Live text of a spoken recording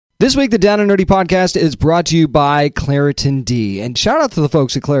This week, the Down and Nerdy podcast is brought to you by Claritin D. And shout out to the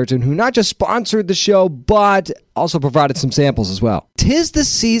folks at Claritin who not just sponsored the show, but also provided some samples as well. 'Tis the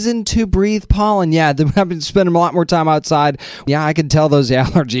season to breathe pollen. Yeah, I've been spending a lot more time outside. Yeah, I can tell those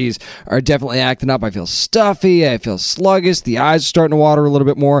allergies are definitely acting up. I feel stuffy. I feel sluggish. The eyes are starting to water a little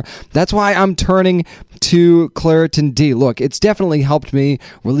bit more. That's why I'm turning to Claritin D. Look, it's definitely helped me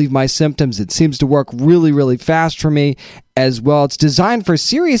relieve my symptoms. It seems to work really, really fast for me as well. It's designed for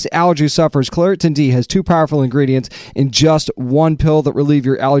serious allergy sufferers. Claritin D has two powerful ingredients in just one pill that relieve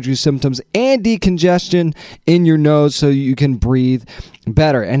your allergy symptoms and decongestion in your nose so you can breathe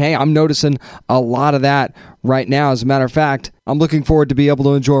better. And hey, I'm noticing a lot of that right now. As a matter of fact, I'm looking forward to be able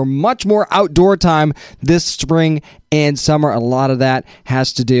to enjoy much more outdoor time this spring and summer. A lot of that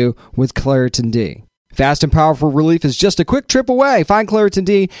has to do with Claritin D. Fast and powerful relief is just a quick trip away. Find Claritin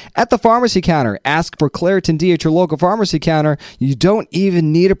D at the pharmacy counter. Ask for Claritin D at your local pharmacy counter. You don't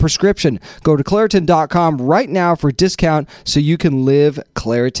even need a prescription. Go to Claritin.com right now for a discount so you can live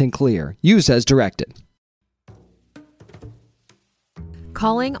Claritin Clear. Use as directed.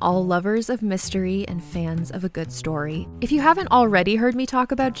 Calling all lovers of mystery and fans of a good story. If you haven't already heard me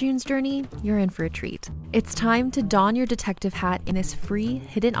talk about June's Journey, you're in for a treat. It's time to don your detective hat in this free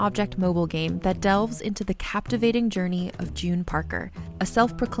hidden object mobile game that delves into the captivating journey of June Parker, a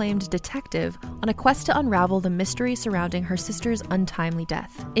self-proclaimed detective on a quest to unravel the mystery surrounding her sister's untimely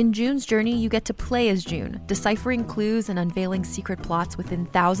death. In June's Journey, you get to play as June, deciphering clues and unveiling secret plots within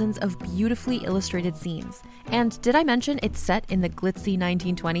thousands of beautifully illustrated scenes. And did I mention it's set in the glitzy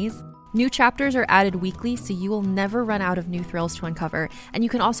 1920s? New chapters are added weekly, so you will never run out of new thrills to uncover, and you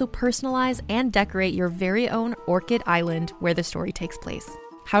can also personalize and decorate your very own Orchid Island where the story takes place.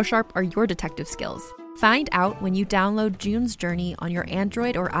 How sharp are your detective skills? Find out when you download June's Journey on your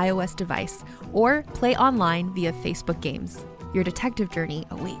Android or iOS device, or play online via Facebook Games. Your detective journey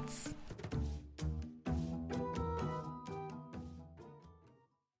awaits.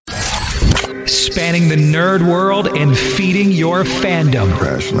 Spanning the nerd world and feeding your fandom.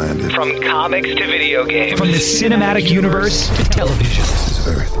 Crash landed. From comics to video games. From the cinematic universe to television. This is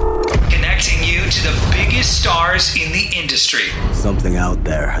Earth. Connecting you to the biggest stars in the industry. Something out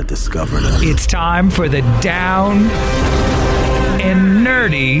there had discovered us. It's time for the Down and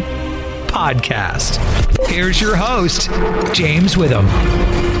Nerdy podcast. Here's your host, James Witham.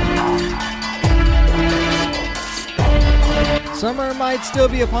 Summer might still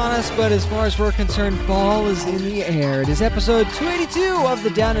be upon us, but as far as we're concerned, fall is in the air. It is episode 282 of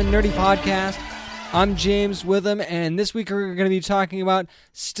the Down and Nerdy podcast. I'm James Witham, and this week we're going to be talking about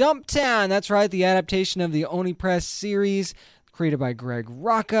Stumptown. That's right, the adaptation of the Oni Press series created by Greg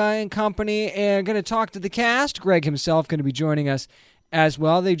Rucka and company. And going to talk to the cast. Greg himself going to be joining us as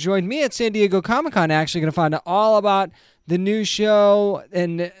well. They joined me at San Diego Comic-Con, actually going to find out all about the new show.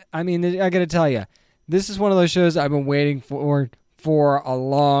 And I mean, I got to tell you, this is one of those shows I've been waiting for a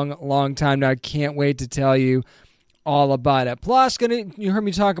long, long time now. I can't wait to tell you all about it. Plus, you heard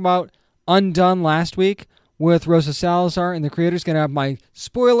me talk about Undone last week with Rosa Salazar, and the creator's going to have my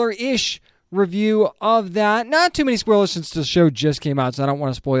spoiler-ish review of that. Not too many spoilers since the show just came out, so I don't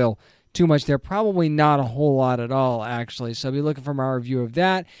want to spoil too much there. Probably not a whole lot at all, actually. So I'll be looking for my review of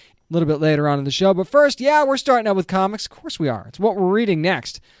that a little bit later on in the show. But first, we're starting out with comics. Of course we are. It's what we're reading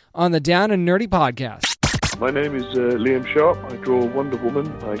next on the Down and Nerdy podcast. My name is Liam Sharp. I draw Wonder Woman.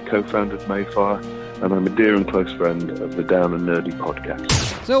 I co-founded Mayfire, and I'm a dear and close friend of the Down and Nerdy podcast.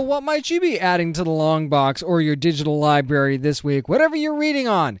 So what might you be adding to the long box or your digital library this week? Whatever you're reading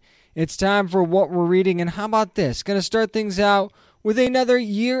on, it's time for what we're reading. And how about this? Going to start things out with another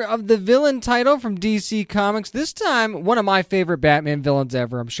Year of the Villain title from DC Comics. This time, one of my favorite Batman villains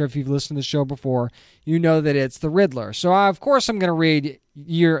ever. I'm sure if you've listened to the show before, you know that it's the Riddler. So, of course, I'm going to read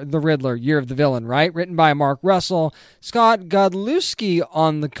Year of the Villain, right? Written by Mark Russell, Scott Godlewski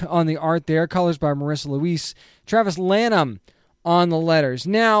on the art there, colors by Marissa Luis, Travis Lanham on the letters.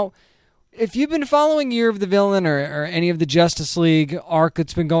 Now, if you've been following Year of the Villain or any of the Justice League arc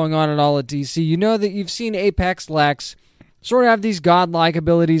that's been going on at all at DC, you know that you've seen Apex Lex sort of have these godlike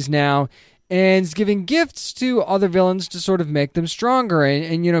abilities now, and is giving gifts to other villains to sort of make them stronger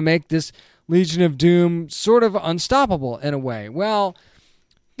and make this Legion of Doom sort of unstoppable in a way. Well,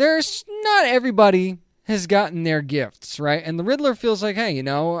 there's not everybody has gotten their gifts, right? And the Riddler feels like, hey,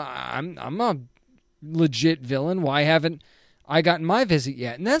 I'm a legit villain. Why haven't I gotten my visit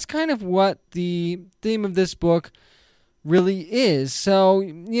yet? And that's kind of what the theme of this book really is. So,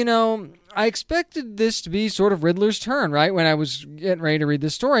 I expected this to be sort of Riddler's turn, right, when I was getting ready to read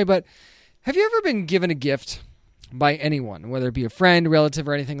this story. But have you ever been given a gift by anyone, whether it be a friend, relative,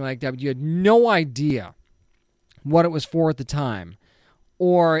 or anything like that, but you had no idea what it was for at the time?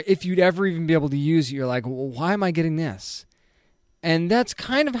 or if you'd ever even be able to use it. You're like, well, why am I getting this? And that's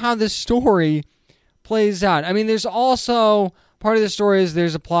kind of how this story plays out. I mean, there's also, part of the story is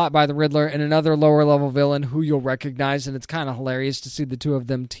there's a plot by the Riddler and another lower level villain who you'll recognize, and it's kind of hilarious to see the two of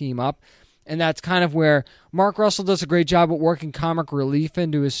them team up. And that's kind of where Mark Russell does a great job at working comic relief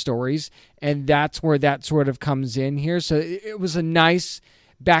into his stories, and that's where that sort of comes in here. So it was a nice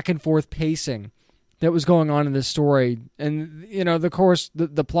back and forth pacing that was going on in this story. And,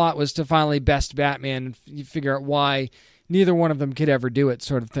 the plot was to finally best Batman and you figure out why neither one of them could ever do it,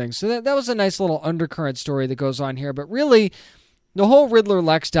 sort of thing. So that was a nice little undercurrent story that goes on here. But really, the whole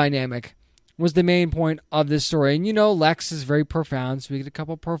Riddler-Lex dynamic was the main point of this story. And Lex is very profound, so we get a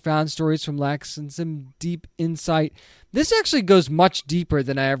couple profound stories from Lex and some deep insight. This actually goes much deeper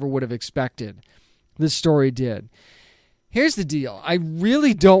than I ever would have expected. This story did. Here's the deal. I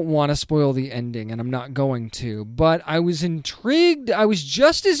really don't want to spoil the ending, and I'm not going to, but I was intrigued. I was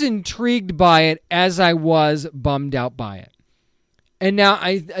just as intrigued by it as I was bummed out by it. And now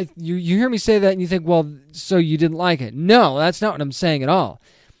you hear me say that and you think, well, so you didn't like it. No, that's not what I'm saying at all.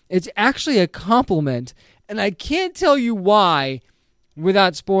 It's actually a compliment, and I can't tell you why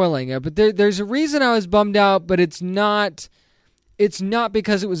without spoiling it, but there's a reason I was bummed out, but it's not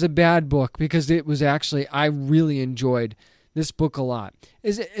because it was a bad book, because it was actually, I really enjoyed this book a lot.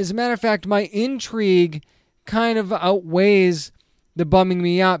 As a matter of fact, my intrigue kind of outweighs the bumming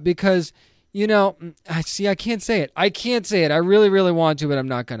me out because, I can't say it. I really, really want to, but I'm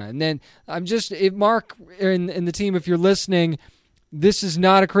not going to. And then if Mark and the team, if you're listening, this is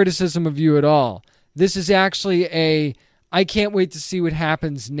not a criticism of you at all. This is actually I can't wait to see what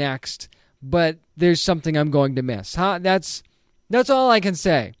happens next, but there's something I'm going to miss. That's all I can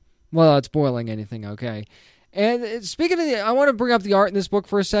say without spoiling anything, okay? And speaking of I want to bring up the art in this book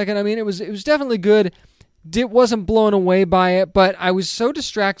for a second. I mean, it was definitely good. Wasn't blown away by it, but I was so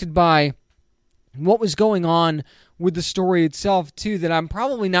distracted by what was going on with the story itself, too, that I'm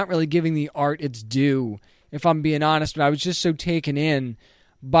probably not really giving the art its due, if I'm being honest. But I was just so taken in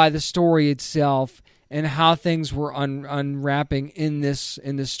by the story itself and how things were unwrapping in this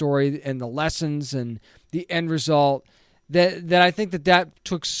story and the lessons and the end result that I think that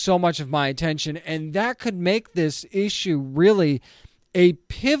took so much of my attention, and that could make this issue really a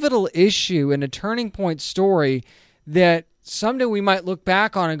pivotal issue and a turning point story that someday we might look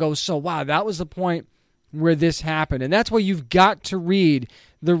back on and go, so wow, that was the point where this happened. And that's why you've got to read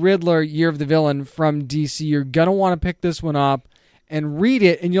The Riddler, Year of the Villain from DC. You're going to want to pick this one up and read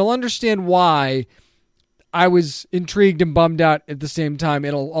it, and you'll understand why I was intrigued and bummed out at the same time.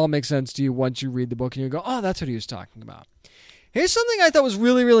 It'll all make sense to you once you read the book and you go, oh, that's what he was talking about. Here's something I thought was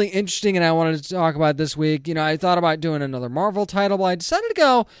really, really interesting and I wanted to talk about this week. I thought about doing another Marvel title, but I decided to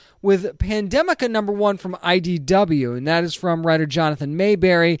go with Pandemica #1 from IDW, and that is from writer Jonathan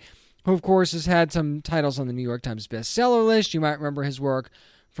Mayberry, who, of course, has had some titles on the New York Times bestseller list. You might remember his work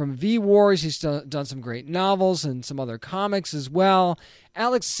from V-Wars. He's done some great novels and some other comics as well.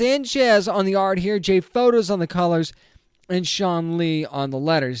 Alex Sanchez on the art here, Jay Photos on the colors, and Sean Lee on the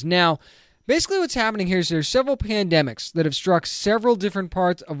letters. Now, basically what's happening here is there's several pandemics that have struck several different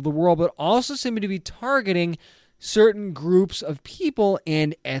parts of the world, but also seem to be targeting certain groups of people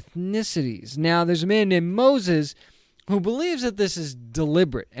and ethnicities. Now, there's a man named Moses who believes that this is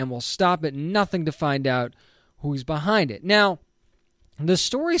deliberate and will stop at nothing to find out who's behind it. Now, the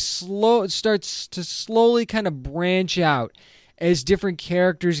story starts to slowly kind of branch out as different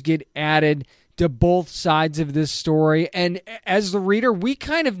characters get added to both sides of this story. And as the reader, we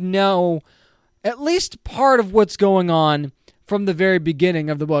kind of know at least part of what's going on from the very beginning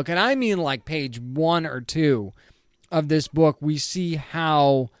of the book. And I mean like page 1 or 2 of this book. We see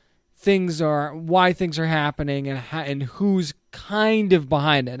how why things are happening and who's kind of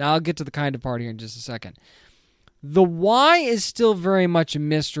behind it. And I'll get to the kind of part here in just a second. The why is still very much a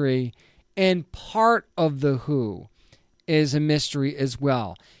mystery, and part of the who is a mystery as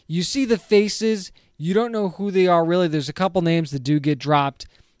well. You see the faces, you don't know who they are really. There's a couple names that do get dropped,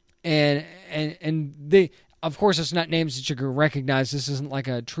 and they, of course, it's not names that you can recognize. This isn't like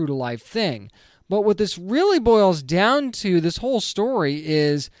a true to life thing. But what this really boils down to, this whole story,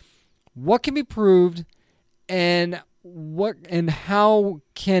 is what can be proved and how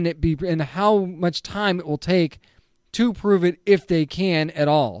can it be, and how much time it will take to prove it, if they can at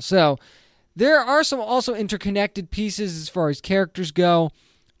all. So there are some also interconnected pieces as far as characters go,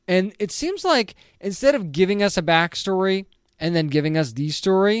 and it seems like instead of giving us a backstory and then giving us the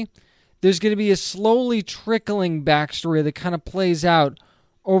story, there's going to be a slowly trickling backstory that kind of plays out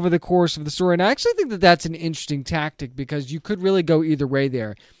over the course of the story. And I actually think that that's an interesting tactic, because you could really go either way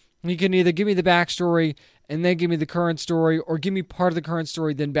there. You can either give me the backstory and then give me the current story, or give me part of the current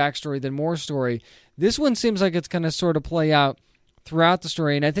story, then backstory, then more story. This one seems like it's going to sort of play out throughout the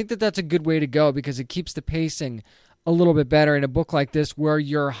story, and I think that that's a good way to go because it keeps the pacing a little bit better in a book like this where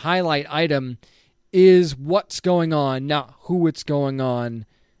your highlight item is what's going on, not who it's going on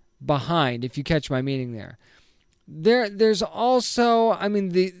behind, if you catch my meaning there. There's also, I mean,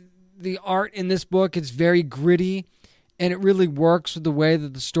 the art in this book is very gritty, and it really works with the way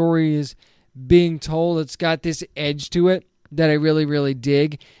that the story is being told. It's got this edge to it that I really, really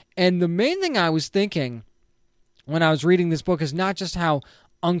dig. And the main thing I was thinking when I was reading this book is not just how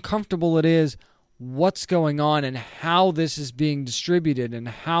uncomfortable it is, what's going on, and how this is being distributed, and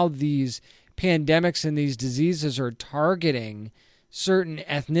how these pandemics and these diseases are targeting certain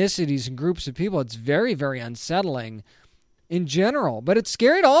ethnicities and groups of people. It's very, very unsettling in general. But it's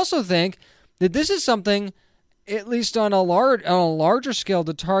scary to also think that this is something, at least on a larger scale,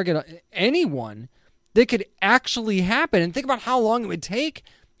 to target anyone that could actually happen. And think about how long it would take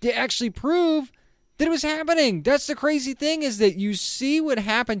to actually prove that it was happening. That's the crazy thing, is that you see what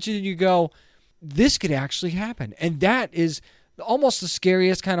happens and you go, this could actually happen. And that is almost the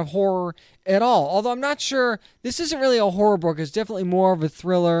scariest kind of horror at all. Although I'm not sure, this isn't really a horror book. It's definitely more of a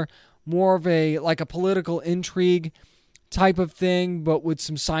thriller, more of a political intrigue type of thing, but with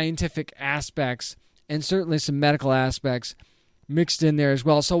some scientific aspects and certainly some medical aspects mixed in there as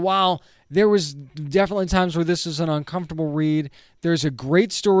well. So while there was definitely times where this was an uncomfortable read, there's a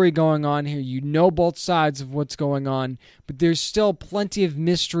great story going on here. You know both sides of what's going on, but there's still plenty of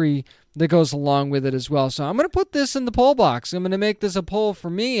mystery that goes along with it as well. So I'm going to put this in the poll box. I'm going to make this a poll for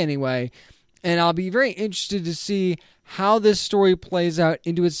me anyway, and I'll be very interested to see how this story plays out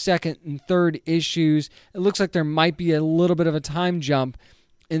into its second and third issues. It looks like there might be a little bit of a time jump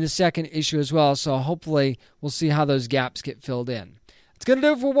in the second issue as well, so hopefully we'll see how those gaps get filled in. It's going to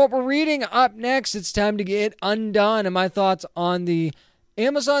do it for what we're reading. Up next, it's time to get undone and my thoughts on the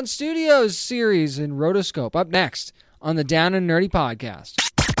Amazon Studios series in Rotoscope. Up next on the Down and Nerdy Podcast.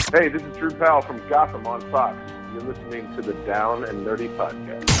 Hey, this is Drew Powell from Gotham on Fox. You're listening to the Down and Nerdy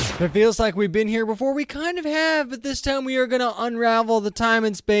Podcast. It feels like we've been here before. We kind of have, but this time we are going to unravel the time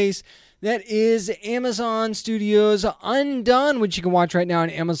and space that is Amazon Studios Undone, which you can watch right now on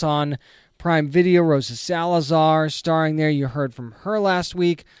Amazon Prime Video. Rosa Salazar starring there. You heard from her last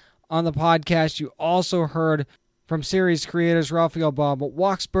week on the podcast. You also heard from series creators Raphael Bob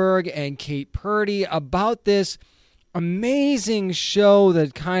Waksberg and Kate Purdy about this amazing show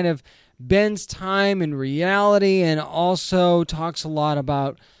that kind of bends time and reality and also talks a lot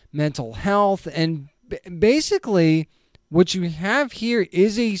about mental health. And basically what you have here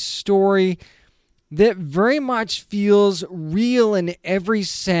is a story that very much feels real in every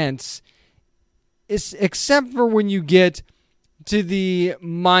sense, except for when you get to the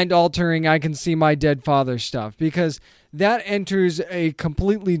mind-altering I can see my dead father stuff, because that enters a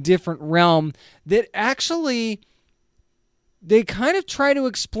completely different realm that actually they kind of try to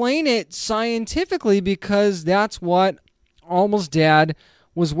explain it scientifically, because that's what Alma's dad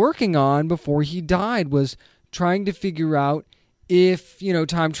was working on before he died, was trying to figure out if,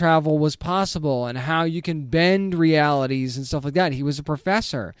 time travel was possible and how you can bend realities and stuff like that. He was a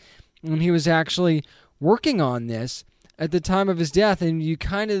professor, and he was actually working on this at the time of his death, and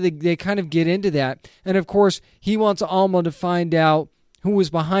they kind of get into that. And of course, he wants Alma to find out who was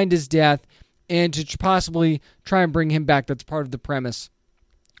behind his death and to possibly try and bring him back. That's part of the premise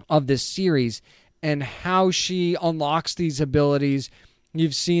of this series, and how she unlocks these abilities.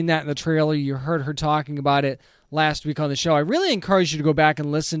 You've seen that in the trailer. You heard her talking about it last week on the show. I really encourage you to go back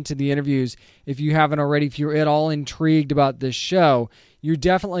and listen to the interviews if you haven't already. If you're at all intrigued about this show, you're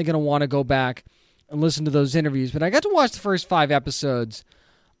definitely going to want to go back and listen to those interviews. But I got to watch the first 5 episodes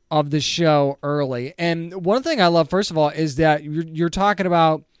of the show early. And one thing I love, first of all, is that you're talking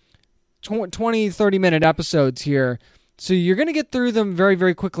about 20, 30-minute episodes here. So you're going to get through them very,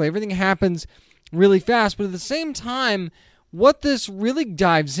 very quickly. Everything happens really fast. But at the same time, what this really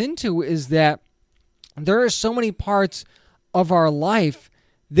dives into is that there are so many parts of our life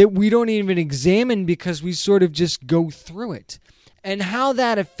that we don't even examine because we sort of just go through it. And how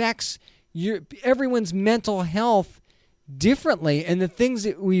that affects everyone's mental health differently. And the things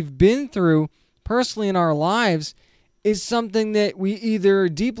that we've been through personally in our lives is something that we either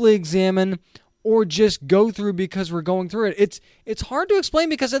deeply examine or just go through because we're going through it. It's hard to explain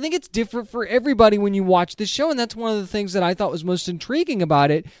because I think it's different for everybody when you watch the show, and that's one of the things that I thought was most intriguing about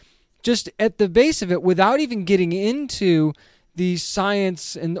it, just at the base of it, without even getting into the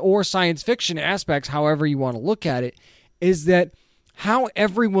science or science fiction aspects, however you want to look at it, is that how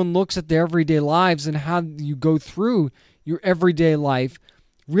everyone looks at their everyday lives and how you go through your everyday life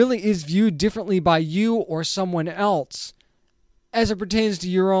really is viewed differently by you or someone else as it pertains to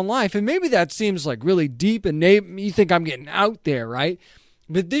your own life. And maybe that seems like really deep and you think I'm getting out there, right?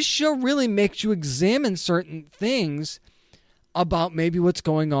 But this show really makes you examine certain things about maybe what's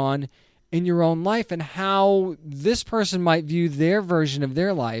going on in your own life and how this person might view their version of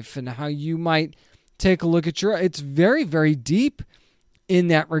their life and how you might take a look at your. It's very, very deep in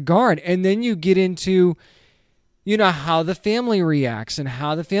that regard. And then you get into, how the family reacts and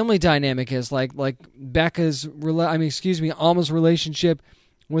how the family dynamic is, like Alma's relationship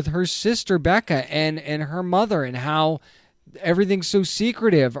with her sister Becca and her mother, and how everything's so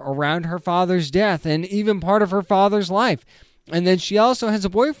secretive around her father's death and even part of her father's life. And then she also has a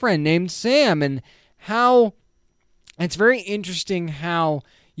boyfriend named Sam, and how it's very interesting how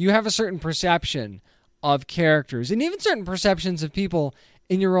you have a certain perception of characters and even certain perceptions of people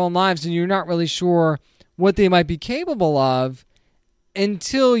in your own lives, and you're not really sure what they might be capable of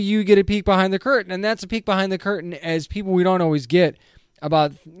until you get a peek behind the curtain. And that's a peek behind the curtain as people we don't always get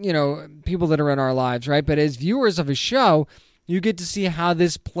about, people that are in our lives, right? But as viewers of a show, you get to see how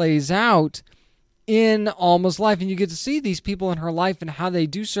this plays out in Alma's life, and you get to see these people in her life and how they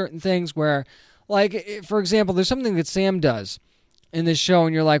do certain things where, like, for example, there's something that Sam does in this show,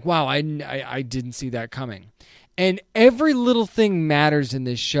 and you're like, wow, I didn't see that coming. And every little thing matters in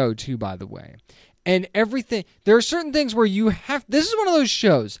this show, too, by the way. And everything, there are certain things where this is one of those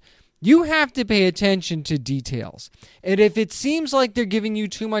shows, you have to pay attention to details. And if it seems like they're giving you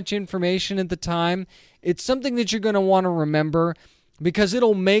too much information at the time, it's something that you're going to want to remember because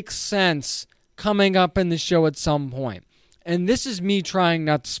it'll make sense coming up in the show at some point. And this is me trying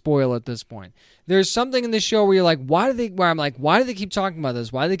not to spoil at this point. There's something in the show where you're like, why do they keep talking about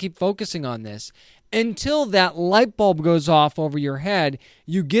this? Why do they keep focusing on this? Until that light bulb goes off over your head,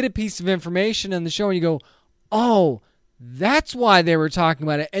 you get a piece of information in the show and you go, oh, that's why they were talking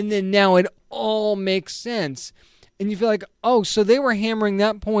about it. And then now it all makes sense. And you feel like, oh, so they were hammering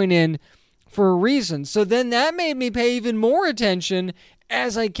that point in for a reason. So then that made me pay even more attention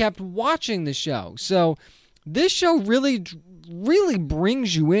as I kept watching the show. So this show really, really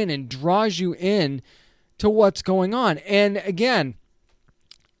brings you in and draws you in to what's going on. And again,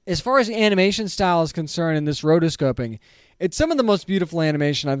 as far as animation style is concerned in this rotoscoping, it's some of the most beautiful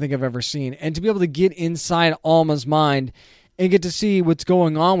animation I think I've ever seen. And to be able to get inside Alma's mind and get to see what's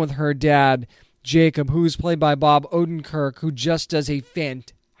going on with her dad, Jacob, who's played by Bob Odenkirk, who just does a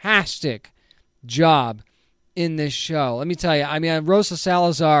fantastic job in this show. Let me tell you, Rosa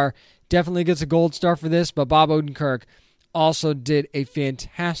Salazar definitely gets a gold star for this, but Bob Odenkirk also did a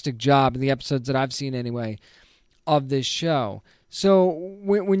fantastic job in the episodes that I've seen anyway of this show. So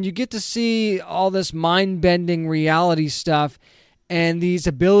when you get to see all this mind-bending reality stuff and these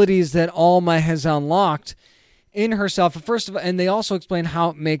abilities that Alma has unlocked in herself, first of all, and they also explain how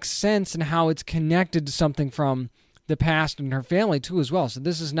it makes sense and how it's connected to something from the past and her family too as well. So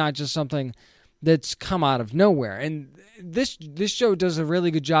this is not just something that's come out of nowhere. And this show does a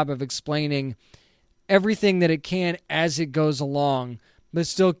really good job of explaining everything that it can as it goes along, but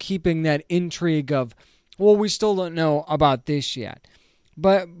still keeping that intrigue of, well, we still don't know about this yet.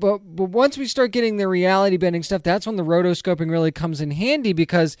 But once we start getting the reality bending stuff, that's when the rotoscoping really comes in handy,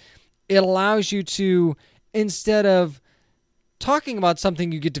 because it allows you to, instead of talking about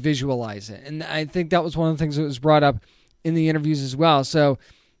something, you get to visualize it. And I think that was one of the things that was brought up in the interviews as well. So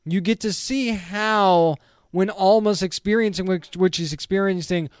you get to see how, when Alma's experiencing what she's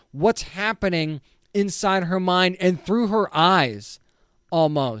experiencing, what's happening inside her mind and through her eyes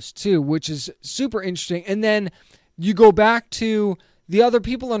almost too, which is super interesting. And then you go back to the other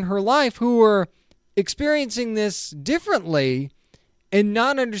people in her life who are experiencing this differently and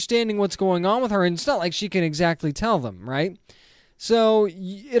not understanding what's going on with her. And it's not like she can exactly tell them, right? So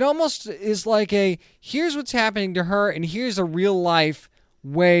it almost is like here's what's happening to her, and here's a real life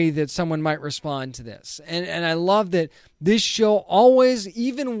way that someone might respond to this. And I love that this show always,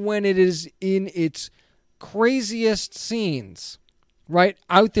 even when it is in its craziest scenes, right,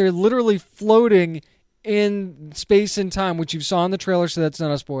 out there literally floating in space and time, which you saw in the trailer, so that's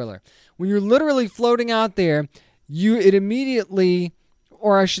not a spoiler. When you're literally floating out there, it immediately,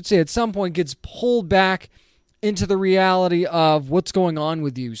 or I should say at some point, gets pulled back into the reality of what's going on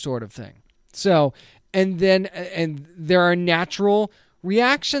with you, sort of thing. So, and there are natural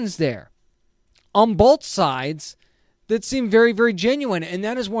reactions there on both sides that seem very, very genuine. And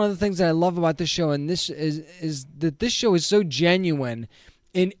that is one of the things that I love about this show. And this is that this show is so genuine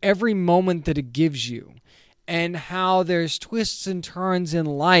in every moment that it gives you, and how there's twists and turns in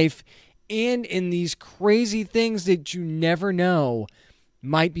life and in these crazy things that you never know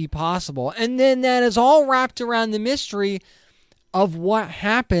might be possible. And then that is all wrapped around the mystery of what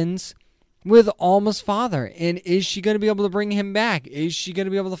happens with Alma's father. And is she going to be able to bring him back? Is she going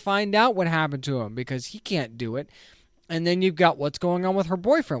to be able to find out what happened to him? Because he can't do it. And then you've got what's going on with her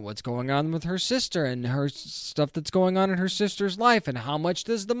boyfriend, what's going on with her sister, and her stuff that's going on in her sister's life, and how much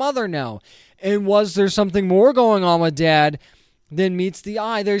does the mother know? And was there something more going on with Dad than meets the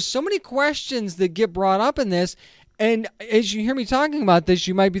eye? There's so many questions that get brought up in this, and as you hear me talking about this,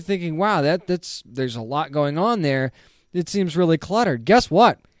 you might be thinking, wow, there's a lot going on there. It seems really cluttered. Guess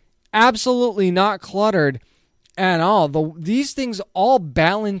what? Absolutely not cluttered at all. These things all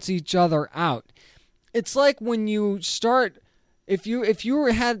balance each other out. It's like when you start, if you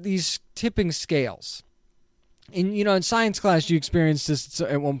had these tipping scales, and in science class you experienced this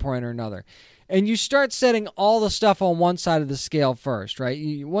at one point or another, and you start setting all the stuff on one side of the scale first,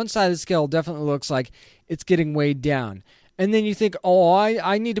 right? One side of the scale definitely looks like it's getting weighed down, and then you think, oh,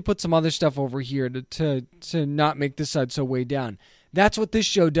 I need to put some other stuff over here to not make this side so weighed down. That's what this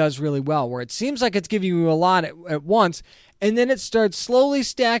show does really well, where it seems like it's giving you a lot at once, and then it starts slowly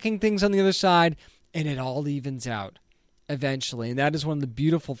stacking things on the other side, and it all evens out eventually. And that is one of the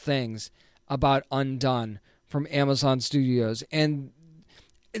beautiful things about Undone from Amazon Studios. And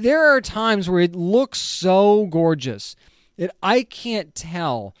there are times where it looks so gorgeous that I can't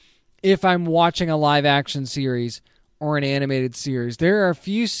tell if I'm watching a live action series or an animated series. There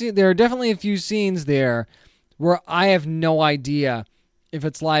are definitely a few scenes there where I have no idea if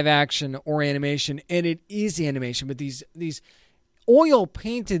it's live action or animation, and it is animation, but these oil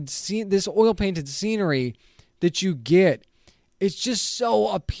painted scenery that you get, it's just so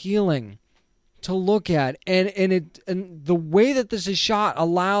appealing to look at, and the way that this is shot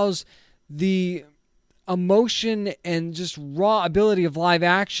allows the emotion and just raw ability of live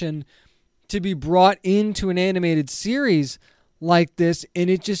action to be brought into an animated series like this, and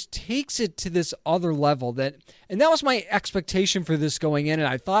it just takes it to this other level. And that was my expectation for this going in, and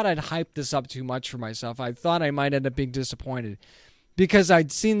I thought I'd hype this up too much for myself. I thought I might end up being disappointed, because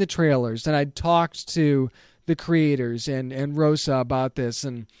I'd seen the trailers and I'd talked to the creators and Rosa about this,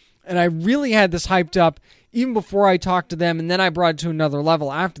 and I really had this hyped up even before I talked to them, and then I brought it to another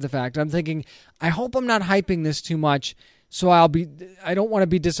level after the fact. I'm thinking, I hope I'm not hyping this too much, so I don't want to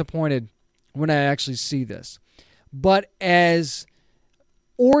be disappointed when I actually see this. But as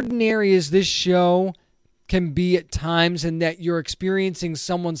ordinary as this show can be at times, and that you're experiencing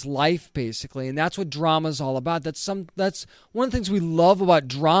someone's life basically, and that's what drama is all about. That's one of the things we love about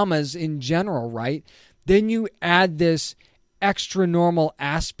dramas in general, right? Then you add this extra normal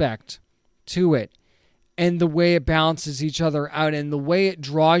aspect to it, and the way it balances each other out, and the way it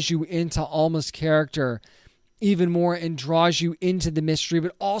draws you into Alma's character even more, and draws you into the mystery,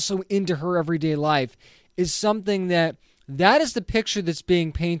 but also into her everyday life, is something that is the picture that's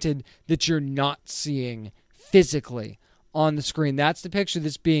being painted that you're not seeing physically on the screen. That's the picture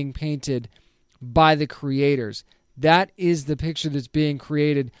that's being painted by the creators. That is the picture that's being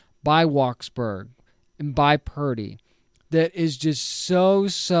created by Waksberg and by Purdy. That is just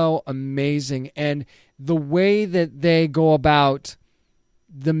so amazing. And the way that they go about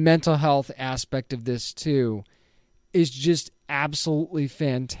the mental health aspect of this too is just absolutely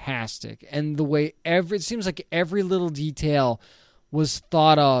fantastic. And the way it seems like every little detail was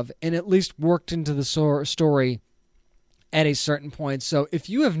thought of and at least worked into the story at a certain point. So if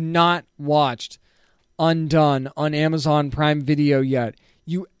you have not watched Undone on Amazon Prime Video yet,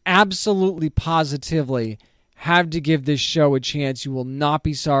 you absolutely positively have to give this show a chance. You will not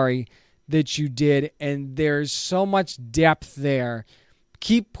be sorry that you did, and there's so much depth there.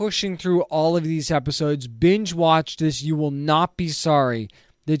 Keep pushing through all of these episodes. Binge watch this. You will not be sorry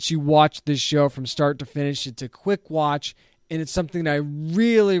that you watched this show from start to finish. It's a quick watch, and it's something that I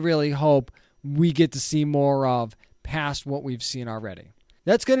really hope we get to see more of past what we've seen already.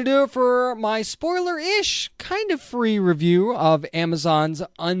 That's going to do it for my spoiler-ish, kind of free review of Amazon's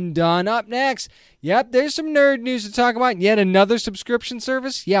Undone. Up next, yep, there's some nerd news to talk about. Yet another subscription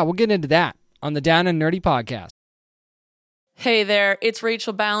service. Yeah, we'll get into that on the Down and Nerdy podcast. Hey there, it's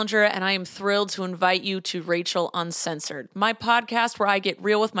Rachel Ballinger, and I am thrilled to invite you to Rachel Uncensored, my podcast where I get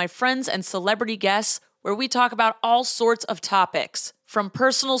real with my friends and celebrity guests, where we talk about all sorts of topics. From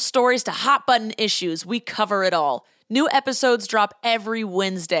personal stories to hot-button issues, we cover it all. New episodes drop every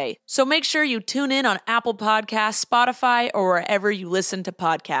Wednesday, so make sure you tune in on Apple Podcasts, Spotify, or wherever you listen to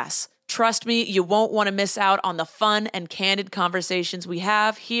podcasts. Trust me, you won't want to miss out on the fun and candid conversations we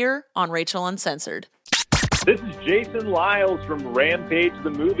have here on Rachel Uncensored. This is Jason Lyles from Rampage the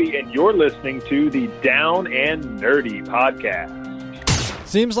Movie, and you're listening to the Down and Nerdy podcast.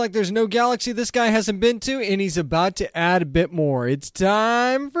 Seems like there's no galaxy this guy hasn't been to, and he's about to add a bit more. It's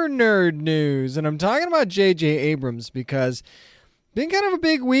time for nerd news, and I'm talking about J.J. Abrams because been kind of a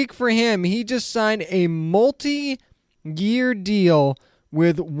big week for him. He just signed a multi-year deal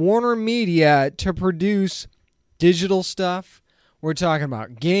with Warner Media to produce digital stuff. We're talking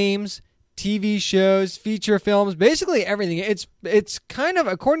about games, TV shows, feature films, basically everything. It's kind of,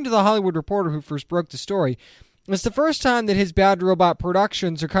 according to the Hollywood Reporter who first broke the story, it's the first time that his Bad Robot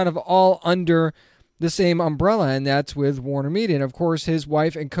productions are kind of all under the same umbrella, and that's with Warner Media. And of course, his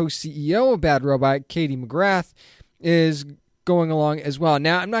wife and co-CEO of Bad Robot, Katie McGrath, is going along as well.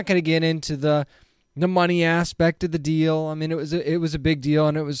 Now, I'm not going to get into the money aspect of the deal. I mean, it was a big deal,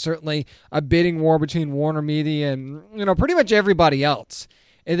 and it was certainly a bidding war between Warner Media and, pretty much everybody else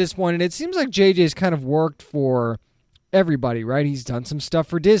at this point. And it seems like JJ's kind of worked for everybody, right? He's done some stuff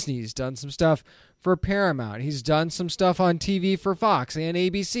for Disney. He's done some stuff for Paramount. He's done some stuff on TV for Fox and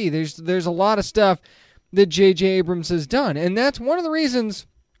ABC. There's a lot of stuff that J.J. Abrams has done, and that's one of the reasons.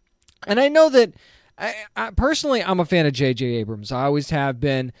 And I know that I personally, I'm a fan of J.J. Abrams. I always have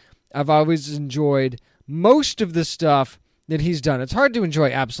been. I've always enjoyed most of the stuff that he's done. It's hard to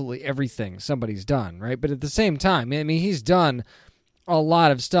enjoy absolutely everything somebody's done, right? But at the same time, I mean, he's done a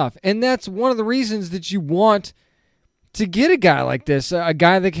lot of stuff, and that's one of the reasons that you want to get a guy like this, a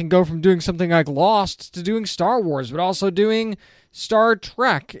guy that can go from doing something like Lost to doing Star Wars, but also doing Star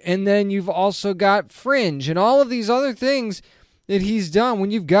Trek. And then you've also got Fringe and all of these other things that he's done.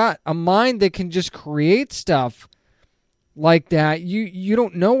 When you've got a mind that can just create stuff like that, you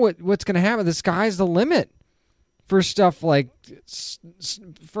don't know what's going to happen. The sky's the limit for stuff like,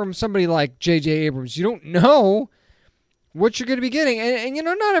 from somebody like J.J. Abrams. You don't know what you're going to be getting. And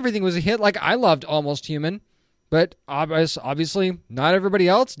not everything was a hit. Like, I loved Almost Human. But obviously, not everybody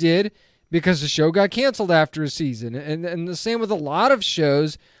else did, because the show got canceled after a season. And the same with a lot of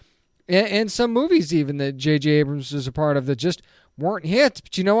shows and some movies even that J.J. Abrams was a part of that just weren't hits.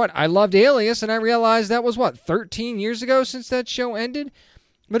 But you know what? I loved Alias, and I realized that was, 13 years ago since that show ended?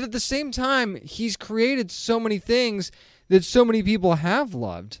 But at the same time, he's created so many things that so many people have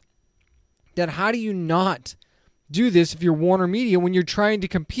loved, that how do you not do this if you're Warner Media when you're trying to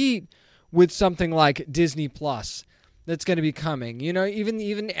compete with something like Disney Plus that's going to be coming?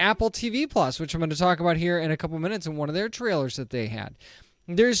 Even Apple TV Plus, which I'm going to talk about here in a couple minutes in one of their trailers that they had.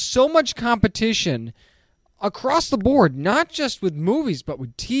 There's so much competition across the board, not just with movies, but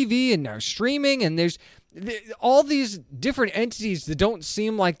with TV and now streaming, and there's all these different entities that don't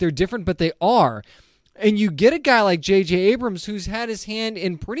seem like they're different, but they are. And you get a guy like J.J. Abrams who's had his hand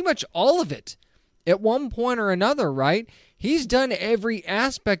in pretty much all of it at one point or another, right? He's done every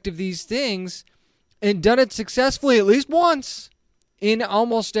aspect of these things and done it successfully at least once in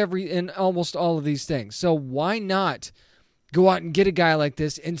almost all of these things. So why not go out and get a guy like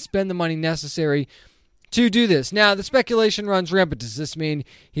this and spend the money necessary to do this? Now, the speculation runs rampant. Does this mean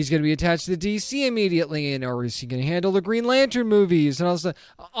he's going to be attached to the DC immediately, or is he going to handle the Green Lantern movies and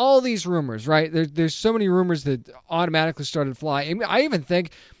all these rumors, right? There's so many rumors that automatically started flying. I even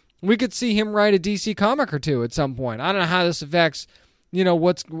think we could see him write a DC comic or two at some point. I don't know how this affects,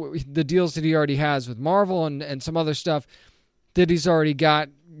 what's the deals that he already has with Marvel and some other stuff that he's already got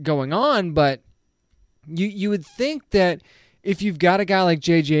going on. But you would think that if you've got a guy like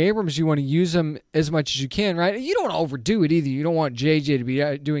J.J. Abrams, you want to use him as much as you can, right? You don't overdo it either. You don't want J.J. to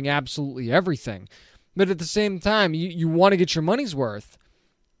be doing absolutely everything. But at the same time, you want to get your money's worth,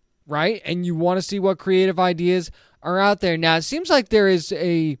 right? And you want to see what creative ideas are out there. Now, it seems like there is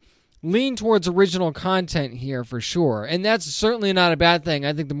a lean towards original content here for sure, and that's certainly not a bad thing.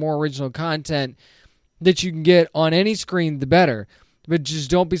 I think the more original content that you can get on any screen, the better. But just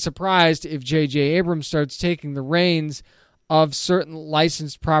don't be surprised if J.J. Abrams starts taking the reins of certain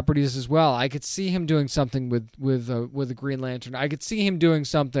licensed properties as well. I could see him doing something with a Green Lantern. I could see him doing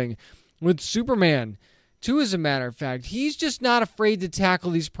something with Superman, too, as a matter of fact. He's just not afraid to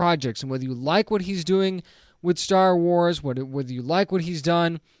tackle these projects, and whether you like what he's doing with Star Wars, whether you like what he's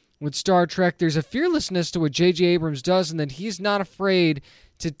done with Star Trek, there's a fearlessness to what J.J. Abrams does, and that he's not afraid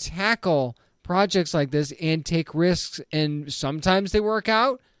to tackle projects like this and take risks. And sometimes they work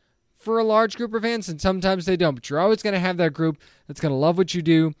out for a large group of fans, and sometimes they don't. But you're always going to have that group that's going to love what you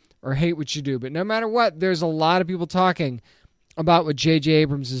do or hate what you do. But no matter what, there's a lot of people talking about what J.J.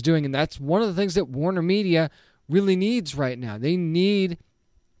 Abrams is doing, and that's one of the things that Warner Media really needs right now. They need,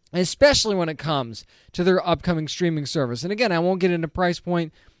 especially when it comes to their upcoming streaming service. And again, I won't get into price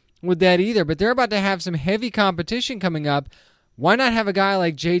point with that either, but they're about to have some heavy competition coming up. Why not have a guy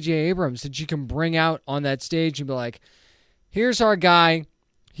like J.J. Abrams that you can bring out on that stage and be like, here's our guy,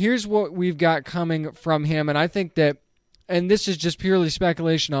 here's what we've got coming from him. And I think that, and this is just purely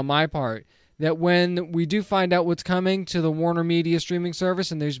speculation on my part, that when we do find out what's coming to the Warner Media streaming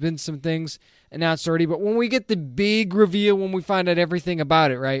service, and there's been some things announced already, but when we get the big reveal, when we find out everything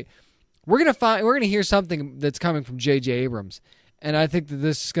about it, right, we're gonna hear something that's coming from J.J. Abrams, and I think that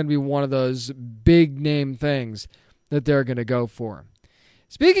this is gonna be one of those big name things that they're gonna go for.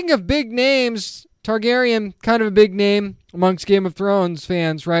 Speaking of big names, Targaryen, kind of a big name amongst Game of Thrones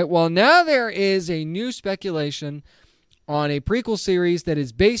fans, right? Well, now there is a new speculation on a prequel series that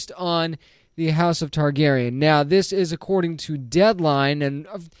is based on the House of Targaryen. Now, this is according to Deadline, and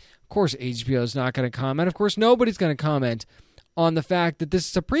of course HBO is not going to comment. Of course, nobody's going to comment on the fact that this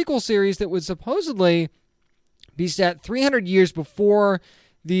is a prequel series that would supposedly be set 300 years before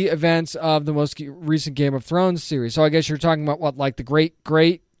the events of the most recent Game of Thrones series. So I guess you're talking about what, like the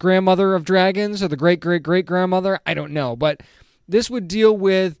great-great-grandmother of dragons or the great-great-great-grandmother? I don't know. But this would deal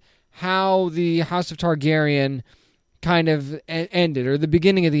with how the House of Targaryen kind of ended, or the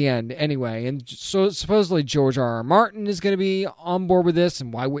beginning of the end anyway. And so supposedly George R.R. Martin is going to be on board with this,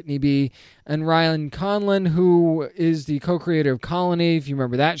 and why wouldn't he be? And Ryan Conlon, who is the co-creator of Colony, if you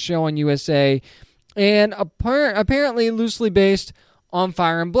remember that show on USA, and apparently loosely based on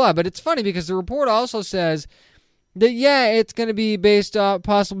Fire and Blood. But it's funny because the report also says that, yeah, it's going to be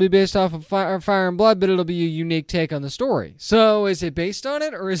possibly based off of Fire and Blood, but it'll be a unique take on the story. So is it based on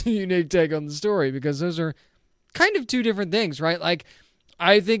it, or is it a unique take on the story? Because those are kind of two different things, right? Like,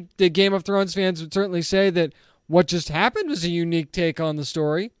 I think the Game of Thrones fans would certainly say that what just happened was a unique take on the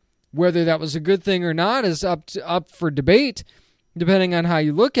story. Whether that was a good thing or not is up for debate, depending on how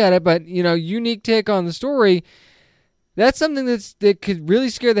you look at it. But, you know, unique take on the story, that's something that could really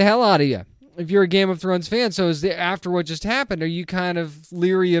scare the hell out of you if you're a Game of Thrones fan. So after what just happened, are you kind of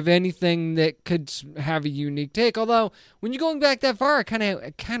leery of anything that could have a unique take? Although, when you're going back that far, it kind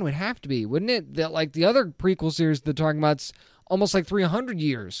of would have to be, wouldn't it? That, like, the other prequel series they're talking about, it's almost like 300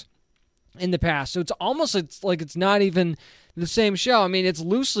 years in the past. So it's like it's not even the same show. I mean, it's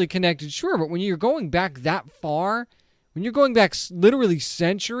loosely connected, sure, but when you're going back that far, when you're going back literally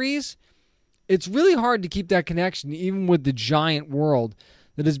centuries, it's really hard to keep that connection, even with the giant world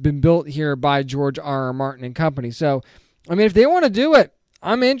that has been built here by George R.R. Martin and company. So, I mean, if they want to do it,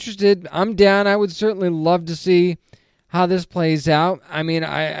 I'm interested. I'm down. I would certainly love to see how this plays out. I mean,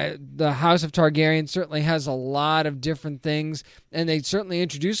 the House of Targaryen certainly has a lot of different things, and they certainly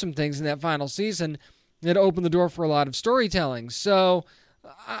introduced some things in that final season that opened the door for a lot of storytelling. So,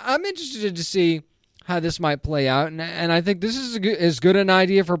 I'm interested to see how this might play out, and I think this is as good an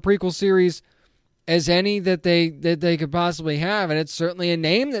idea for a prequel series as any that they could possibly have, and it's certainly a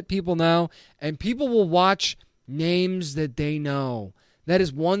name that people know, and people will watch names that they know. That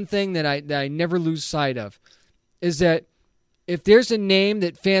is one thing that I never lose sight of, is that if there's a name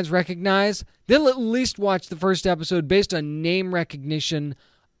that fans recognize, they'll at least watch the first episode based on name recognition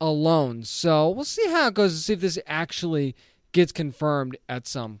alone. So we'll see how it goes and see if this actually gets confirmed at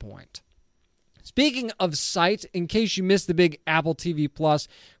some point. Speaking of sight, in case you missed the big Apple TV Plus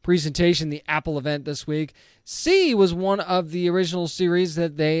presentation, the Apple event this week, C was one of the original series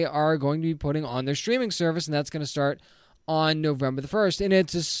that they are going to be putting on their streaming service, and that's going to start on November the 1st.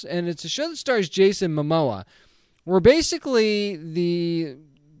 And it's a show that stars Jason Momoa, where basically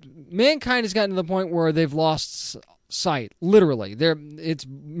mankind has gotten to the point where they've lost sight, literally.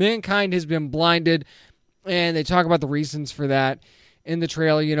 Mankind has been blinded, and they talk about the reasons for that in the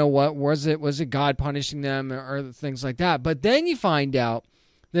trailer. You know, what was it? Was it God punishing them or things like that? But then you find out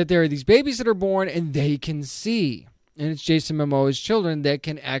that there are these babies that are born and they can see. And it's Jason Momoa's children that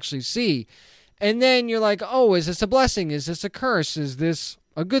can actually see. And then you're like, oh, is this a blessing? Is this a curse? Is this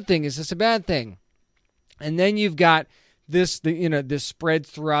a good thing? Is this a bad thing? And then you've got this spread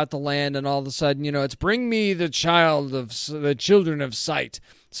throughout the land, and all of a sudden, it's bring me the children of sight.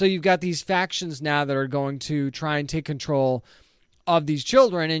 So you've got these factions now that are going to try and take control of these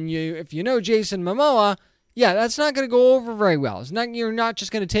children, and if you know Jason Momoa, yeah, that's not going to go over very well. You're not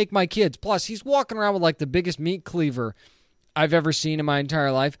just going to take my kids. Plus, he's walking around with like the biggest meat cleaver I've ever seen in my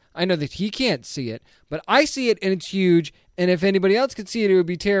entire life. I know that he can't see it, but I see it, and it's huge. And if anybody else could see it, it would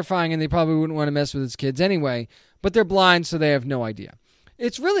be terrifying, and they probably wouldn't want to mess with his kids anyway. But they're blind, so they have no idea.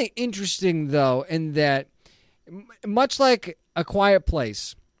 It's really interesting, though, in that much like A Quiet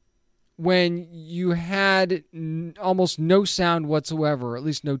Place, when you had almost no sound whatsoever, or at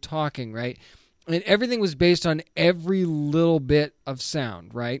least no talking, right? And everything was based on every little bit of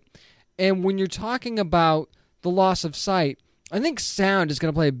sound, right? And when you're talking about the loss of sight, I think sound is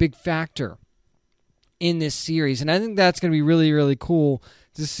going to play a big factor in this series. And I think that's going to be really, really cool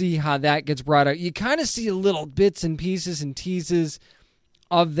to see how that gets brought out. You kind of see little bits and pieces and teases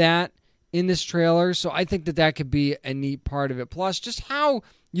of that in this trailer. So I think that could be a neat part of it. Plus, just how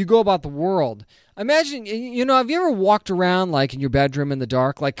you go about the world. Imagine, have you ever walked around like in your bedroom in the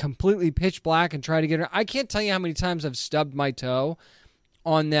dark, like completely pitch black and try to get it? I can't tell you how many times I've stubbed my toe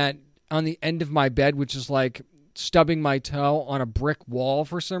on the end of my bed, which is like stubbing my toe on a brick wall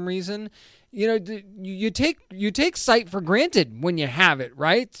for some reason. You take sight for granted when you have it,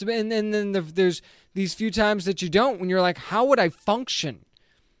 right? And then there's these few times that you don't, when you're like, how would I function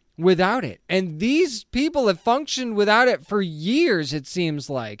without it? And these people have functioned without it for years, it seems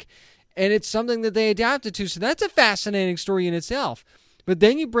like. And it's something that they adapted to. So that's a fascinating story in itself. But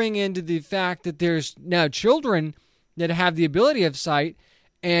then you bring into the fact that there's now children that have the ability of sight,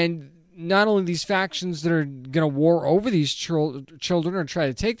 and not only these factions that are going to war over these children or try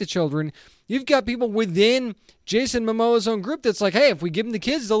to take the children, you've got people within Jason Momoa's own group that's like, hey, if we give them the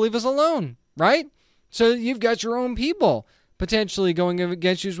kids, they'll leave us alone, right? So you've got your own people potentially going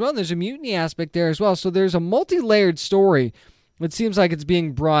against you as well. And there's a mutiny aspect there as well. So there's a multi-layered story. It seems like it's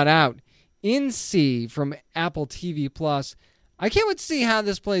being brought out in C from Apple TV Plus. I can't wait to see how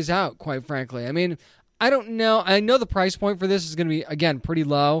this plays out, quite frankly. I mean, I don't know. I know the price point for this is going to be, again, pretty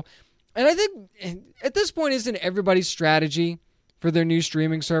low. And I think at this point, isn't everybody's strategy for their new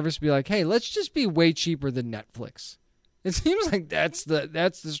streaming service be like, hey, let's just be way cheaper than Netflix? It seems like that's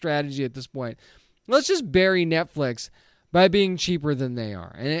the strategy at this point. Let's just bury Netflix by being cheaper than they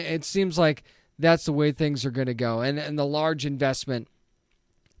are. And it seems like that's the way things are going to go. And the large investment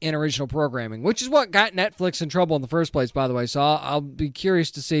in original programming, which is what got Netflix in trouble in the first place, by the way. So I'll be curious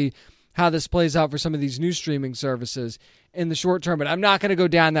to see how this plays out for some of these new streaming services in the short term. But I'm not going to go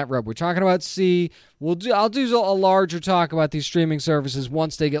down that road. We're talking about C. I'll do a larger talk about these streaming services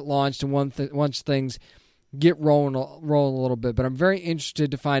once they get launched and once things get rolling a little bit. But I'm very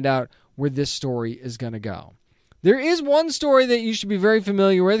interested to find out where this story is going to go. There is one story that you should be very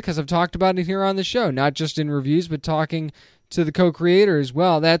familiar with because I've talked about it here on the show, not just in reviews, but talking to the co-creator as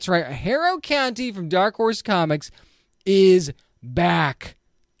well. That's right. Harrow County from Dark Horse Comics is back.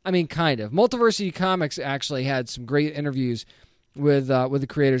 I mean, kind of. Multiversity Comics actually had some great interviews with the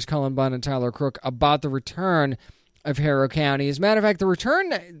creators, Cullen Bunn and Tyler Crook, about the return of Harrow County. As a matter of fact, the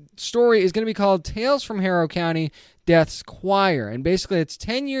return story is going to be called Tales from Harrow County, Death's Choir. And basically, it's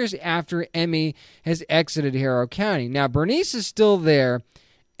 10 years after Emmy has exited Harrow County. Now, Bernice is still there,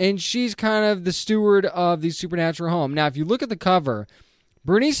 and she's kind of the steward of the supernatural home. Now, if you look at the cover,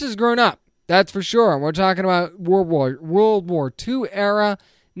 Bernice has grown up. That's for sure. We're talking about World War II era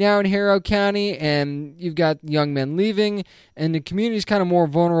now in Harrow County, and you've got young men leaving, and the community's kind of more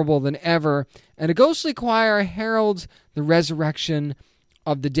vulnerable than ever. And a ghostly choir heralds the resurrection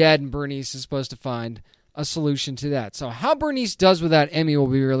of the dead, and Bernice is supposed to find a solution to that. So how Bernice does without Emmy will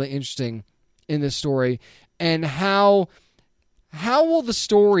be really interesting in this story, and how will the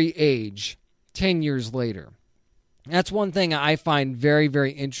story age 10 years later? That's one thing I find very,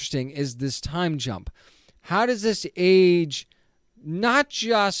 very interesting is this time jump. How does this age not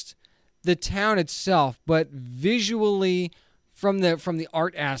just the town itself, but visually from the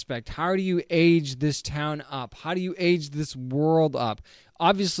art aspect? How do you age this town up? How do you age this world up?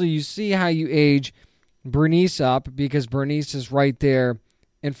 Obviously, you see how you age Bernice up because Bernice is right there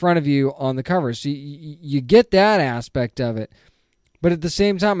in front of you on the cover. So you get that aspect of it. But at the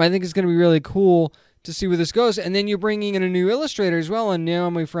same time, I think it's going to be really cool to see where this goes. And then you're bringing in a new illustrator as well, and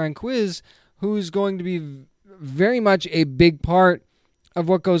Naomi Franquiz, who's going to be very much a big part of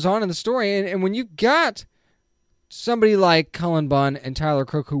what goes on in the story. And when you got somebody like Cullen Bunn and Tyler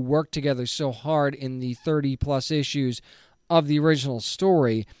Crook who worked together so hard in the 30-plus issues of the original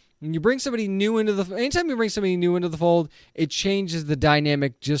story, when you bring somebody new anytime you bring somebody new into the fold, it changes the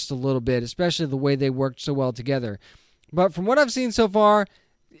dynamic just a little bit, especially the way they worked so well together. But from what I've seen so far,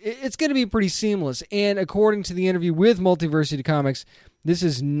 it's going to be pretty seamless. And according to the interview with Multiversity Comics, this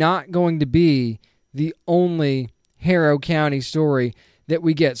is not going to be the only Harrow County story that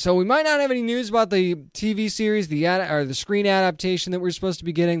we get. So we might not have any news about the TV series, the screen adaptation that we're supposed to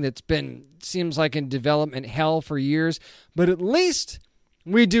be getting that's seems like in development hell for years. But at least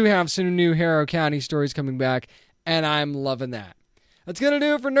we do have some new Harrow County stories coming back, and I'm loving that. That's going to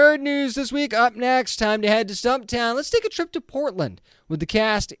do it for Nerd News this week. Up next, time to head to Stumptown. Let's take a trip to Portland with the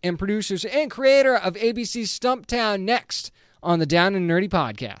cast and producers and creator of ABC's Stumptown next on the Down and Nerdy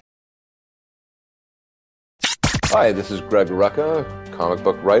podcast. Hi, this is Greg Rucka, comic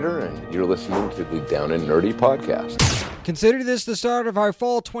book writer, and you're listening to the Down and Nerdy podcast. Consider this the start of our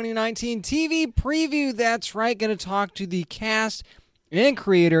fall 2019 TV preview. That's right, going to talk to the cast and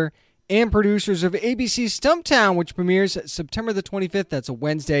creator and producers of ABC's Stumptown, which premieres September the 25th. That's a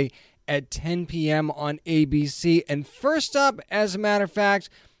Wednesday at 10 p.m. on ABC. And first up, as a matter of fact,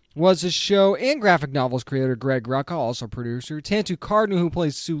 was the show and graphic novels creator Greg Rucka, also producer, Tantu Cardinal, who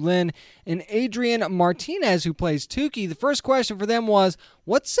plays Sue Lin, and Adrian Martinez, who plays Tukey. The first question for them was,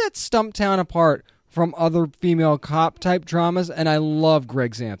 what sets Stumptown apart from other female cop-type dramas? And I love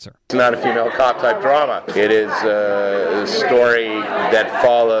Greg's answer. It's not a female cop-type drama. It is a story that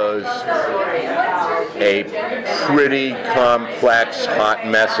follows a pretty complex, hot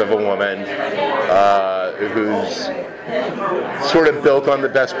mess of a woman who's sort of built on the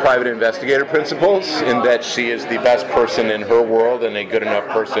best private investigator principles, in that she is the best person in her world and a good enough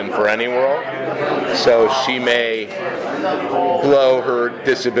person for any world. So she may blow her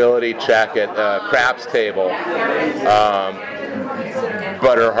disability check at a craps table,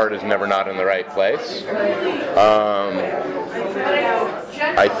 but her heart is never not in the right place.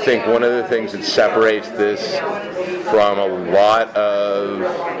 I think one of the things that separates this from a lot of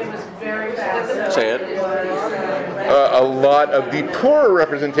a lot of the poorer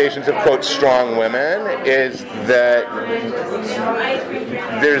representations of, quote, strong women is that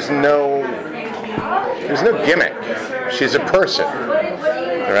there's no gimmick. She's a person,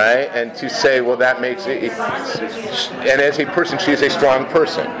 right? And to say, well, that makes it, and as a person, she is a strong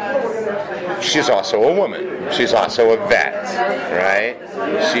person. She's also a woman. She's also a vet, right?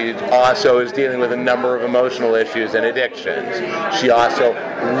 She also is dealing with a number of emotional issues and addictions. She also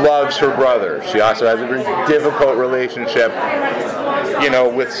loves her brother. She also has a very difficult relationship,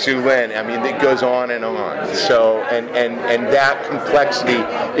 with Sue Lin. I mean, it goes on and on. So, and that complexity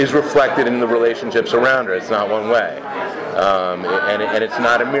is reflected in the relationships around her. It's not one way. And it's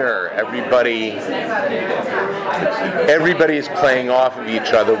not a mirror. Everybody is playing off of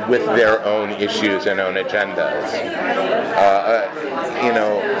each other with their own issues and own agendas.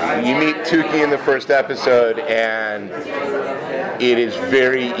 You meet Tukey in the first episode, and it is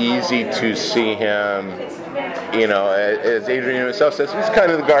very easy to see him, as Adrian himself says, he's kind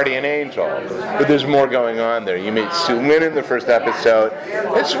of the guardian angel. But there's more going on there. You meet Sue Lin in the first episode.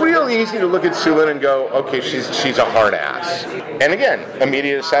 It's real easy to look at Sue Lin and go, okay, she's a hard ass. And again,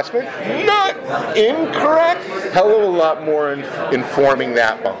 immediate assessment, not incorrect. Hell of a lot more informing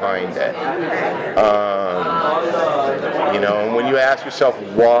that behind it. And when you ask yourself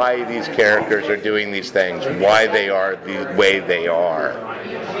why these characters are doing these things, why they are the way they are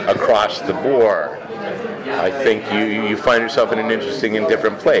across the board, I think you find yourself in an interesting and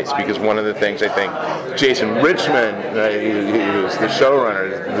different place, because one of the things I think Jason Richmond, who's the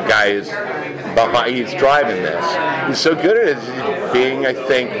showrunner, the guy he's driving this, he's so good at it, being, I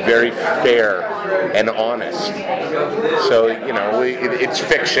think, very fair and honest. So, it's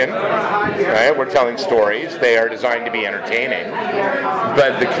fiction, right? We're telling stories. They are designed to be entertaining.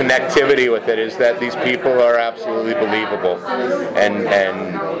 But the connectivity with it is that these people are absolutely believable. And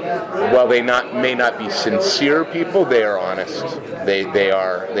while they may not be sincere people, they are honest. They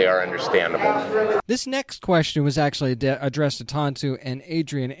are understandable. This next question was actually addressed to Tantu and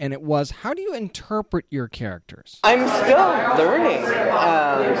Adrian, and it was, how do you interpret your characters? I'm still learning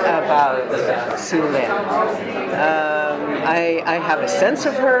about Sue Lin. I have a sense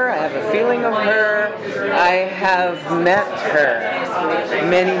of her. I have a feeling of her. I have met her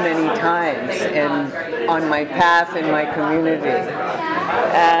many, many times on my path in my community.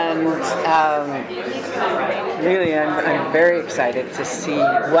 And really, I'm very excited to see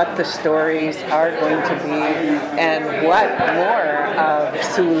what the stories are going to be and what more of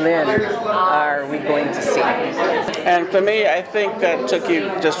Sue Lin are we going to see. And for me, I think that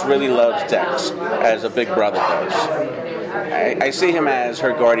Tukey just really loves Dex, as a big brother does. I see him as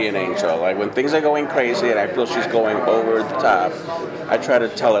her guardian angel. Like, when things are going crazy and I feel she's going over the top, I try to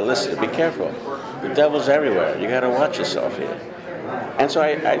tell her, listen, be careful. The devil's everywhere. You got to watch yourself here. And so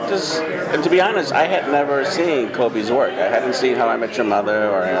and to be honest, I had never seen Kobe's work. I hadn't seen How I Met Your Mother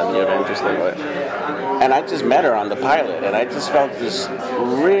or any of the Avengers thing. And I just met her on the pilot, and I just felt this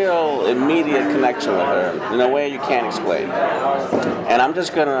real immediate connection with her in a way you can't explain. And I'm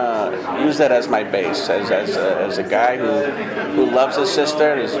just going to use that as my base, as a guy who loves his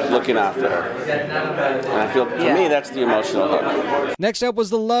sister and is looking after her. And I feel, for me, that's the emotional hook. Next up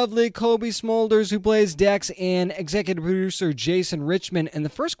was the lovely Kobe Smulders, who plays Dex, and executive producer Jason Richmond. And the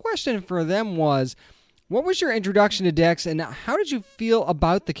first question for them was, what was your introduction to Dex, and how did you feel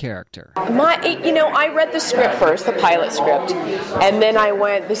about the character? I read the script first, the pilot script, and then I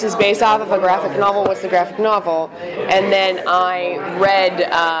went, this is based off of a graphic novel, what's the graphic novel? And then I read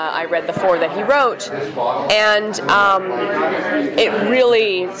the 4 that he wrote, and it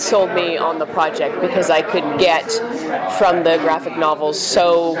really sold me on the project, because I could get from the graphic novels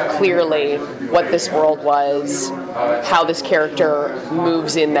so clearly what this world was, how this character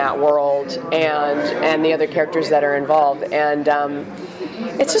moves in that world, and the other characters that are involved. And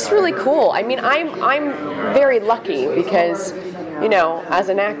it's just really cool. I mean, I'm very lucky because, as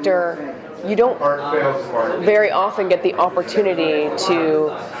an actor, you don't very often get the opportunity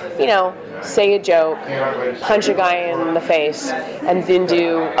to, say a joke, punch a guy in the face, and then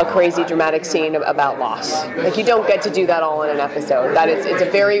do a crazy dramatic scene about loss. Like, you don't get to do that all in an episode. It's a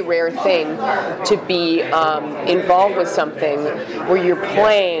very rare thing to be involved with something where you're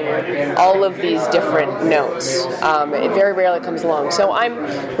playing all of these different notes. It very rarely comes along. So I'm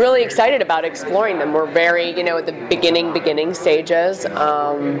really excited about exploring them. We're very, at the beginning stages,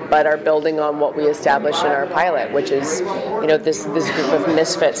 but are building on what we established in our pilot, which is, this group of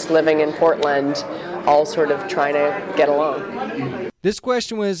misfits living in Portland, all sort of trying to get along. This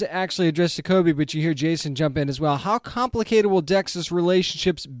question was actually addressed to Kobe, but you hear Jason jump in as well. How complicated will Dex's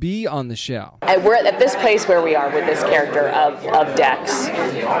relationships be on the show? We're at this place where we are with this character of Dex.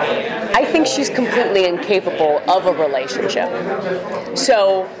 I think she's completely incapable of a relationship.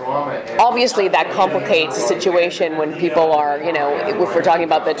 So obviously that complicates the situation when people are, if we're talking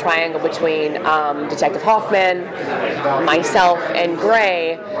about the triangle between Detective Hoffman, myself, and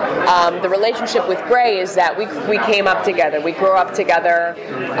Gray. The relationship with Gray is that we came up together. We grew up together.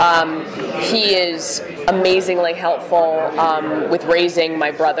 He is amazingly helpful with raising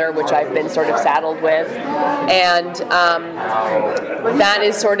my brother, which I've been sort of saddled with, and that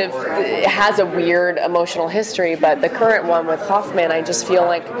is sort of has a weird emotional history. But the current one with Hoffman, I just feel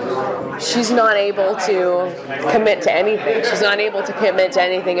like she's not able to commit to anything. She's not able to commit to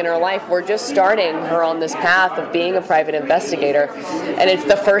anything in her life. We're just starting her on this path of being a private investigator, and it's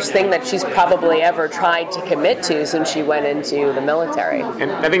the first thing that she's probably ever tried to commit to since she went into the military.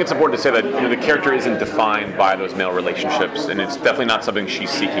 And I think it's important to say that the character isn't defined by those male relationships, and it's definitely not something she's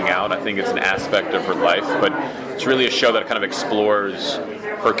seeking out. I think it's an aspect of her life, but it's really a show that kind of explores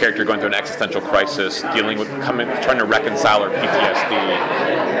her character going through an existential crisis, dealing with trying to reconcile her PTSD,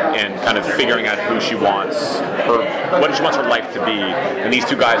 and kind of figuring out who she wants, what she wants her life to be. And these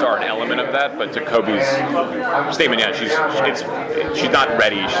two guys are an element of that. But to Kobe's statement, yeah, she's not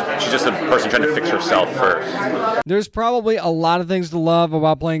ready. She's just a person trying to fix herself first. There's probably a lot of things to love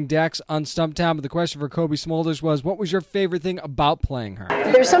about playing Dex on Stumptown, but the question for Kobe Smulders was, what was your favorite thing about playing her?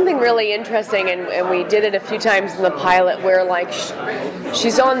 There's something really interesting, and we did it a few times in the pilot, where like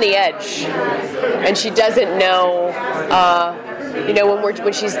she's on the edge, and she doesn't know.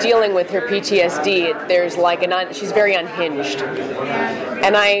 When she's dealing with her PTSD, there's like she's very unhinged,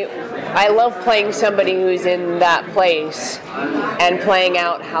 and I love playing somebody who's in that place and playing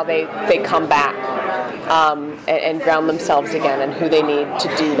out how they come back and ground themselves again and who they need to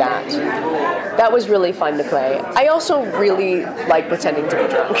do that. That was really fun to play. I also really like pretending to be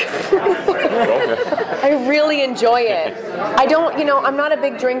drunk. I really enjoy it. I don't, I'm not a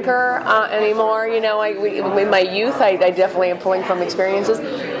big drinker anymore. In my youth, I definitely am pulling from experiences.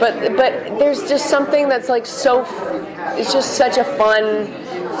 But there's just something that's like it's just such a fun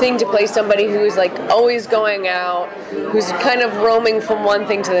thing to play somebody who's like always going out, who's kind of roaming from one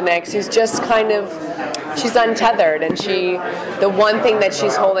thing to the next, who's just kind of, she's untethered, and the one thing that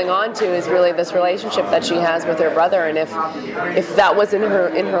she's holding on to is really this relationship that she has with her brother. And if that was in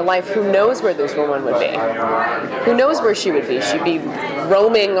her life, who knows where this woman would be? Who knows where she would be? She'd be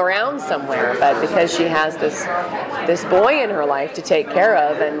roaming around somewhere. But because she has this boy in her life to take care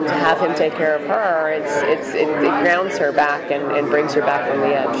of, and to have him take care of her, it grounds her back and brings her back from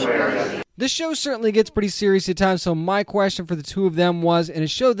the edge. This show certainly gets pretty serious at times, so my question for the two of them was, in a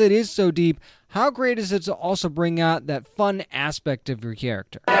show that is so deep, how great is it to also bring out that fun aspect of your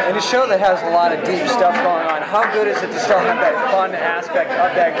character? In a show that has a lot of deep stuff going on, how good is it to still have that fun aspect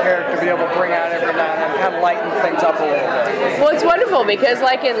of that character, be able to bring out every now and then, kind of lighten things up a little bit? Well, it's wonderful because,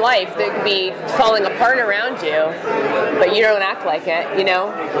 like in life, they could be falling apart around you, but you don't act like it.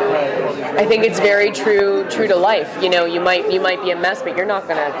 I think it's very true to life. You might be a mess, but you're not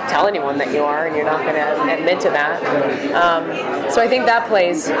going to tell anyone that you are, and you're not going to admit to that. So I think that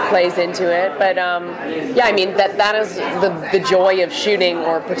plays into it. But that is the joy of shooting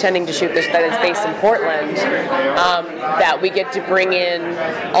or pretending to shoot this, that is based in Portland, that we get to bring in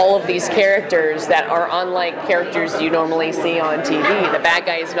all of these characters that are unlike characters you normally see on TV. The bad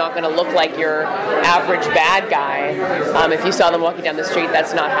guy is not going to look like your average bad guy. If you saw them walking down the street,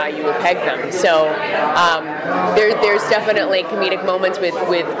 that's not how you would peg them. So there's definitely comedic moments with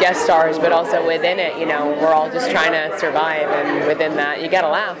guest stars, but also within it, we're all just trying to survive, and within that, you got to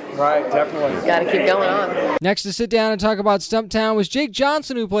laugh. Right, definitely. Got to keep going on. Next to sit down and talk about Stumptown was Jake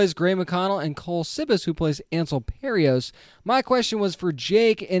Johnson, who plays Gray McConnell, and Cole Sibis, who plays Ansel Perios. My question was for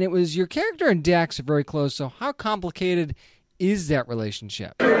Jake, and it was, your character and Dex are very close, so how complicated is that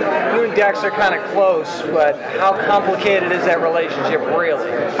relationship? You and Dex are kind of close, but how complicated is that relationship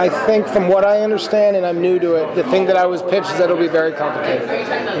really? I think from what I understand, and I'm new to it, the thing that I was pitched is that it'll be very complicated.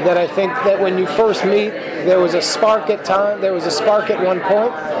 That I think that when you first meet, there was a spark at one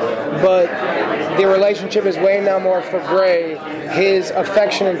point, but the relationship is way now more for Gray, his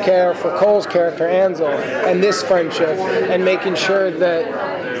affection and care for Cole's character, Ansel, and this friendship, and making sure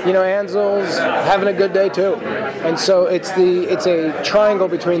that, you know, Ansel's having a good day too. And so it's a triangle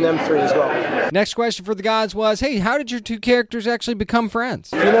between them three as well. Next question for the gods was, hey, how did your two characters actually become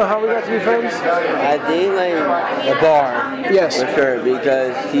friends? You know how we got to be friends? I think like a bar. Yes. For sure,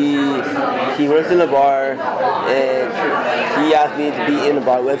 because he works in a bar and he asked me to be in the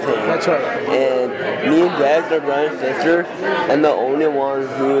bar with him. That's right. And me and Dex are brother and sister, and the only one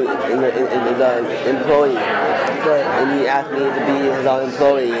who is an employee. Right. And he asked me to be his own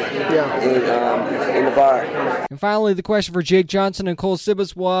employee in the bar. And finally, the question for Jake Johnson and Cole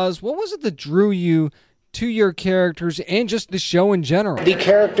Sibbas was, what was it that drew you to your characters and just the show in general? The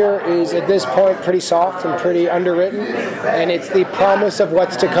character is, at this point, pretty soft and pretty underwritten, and it's the promise of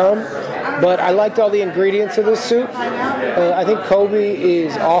what's to come. But I liked all the ingredients of this soup. I think Kobe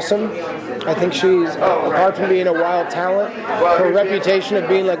is awesome. I think she's, apart from being a wild talent, her reputation of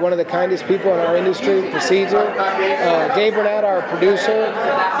being like one of the kindest people in our industry precedes her. Dave Burnett, our producer,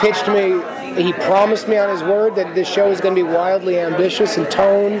 pitched me, he promised me on his word that this show is going to be wildly ambitious in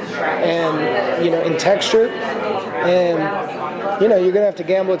tone and, you know, in texture. And, you know, you're going to have to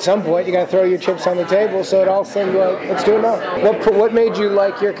gamble at some point. You got to throw your chips on the table, so it all seemed like, let's do it now. What made you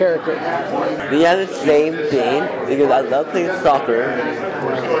like your character? We have the same thing because I love playing soccer.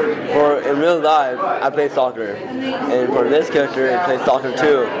 In real life, I play soccer. And for this character, I play soccer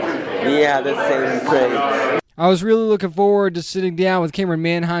too. We have the same traits. I was really looking forward to sitting down with Cameron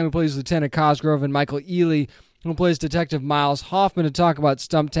Manheim, who plays Lieutenant Cosgrove, and Michael Ealy, who plays Detective Miles Hoffman, to talk about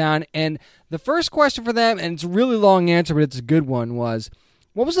Stumptown. And the first question for them, and it's a really long answer, but it's a good one, was,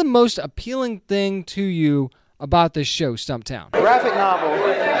 what was the most appealing thing to you about this show, Stumptown? Graphic novel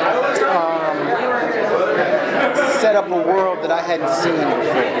set up a world that I hadn't seen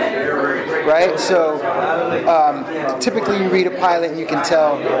before, right? So typically you read a pilot and you can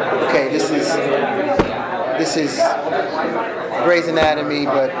tell, okay, this is Grey's Anatomy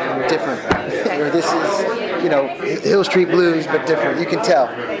but different, or this is, you know, Hill Street Blues but different. You can tell.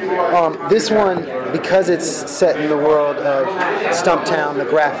 This one, because it's set in the world of Stumptown, the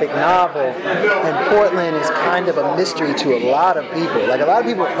graphic novel, and Portland is kind of a mystery to a lot of people. Like, a lot of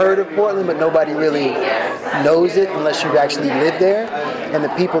people have heard of Portland, but nobody really knows it unless you've actually lived there, and the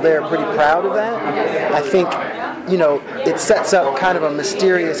people there are pretty proud of that. I think, you know, it sets up kind of a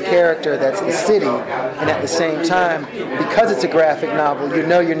mysterious character that's the city, and at the same time, because it's a graphic novel, you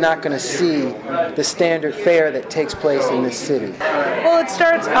know you're not going to see the standard fare that takes place in this city. Well, it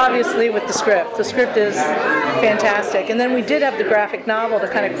starts obviously with the script. The script is fantastic, and then we did have the graphic novel to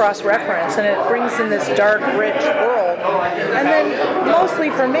kind of cross-reference, and it brings in this dark, rich world. And then, mostly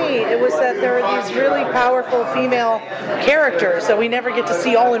for me, it was that there are these really powerful female characters that we never get to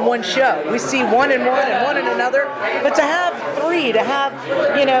see all in one show. We see one in one and one in another, but to have three, to have,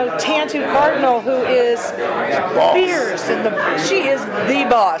 you know, Tantu Cardinal, who is fierce, and she is the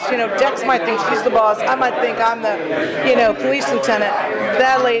boss. You know, Dex might think she's the boss. I might think I'm the, you know, police lieutenant.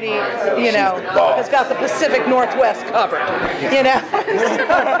 That lady, you know, has got the Pacific Northwest covered, you know.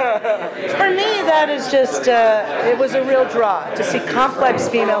 For me, that is just, it was a real draw to see complex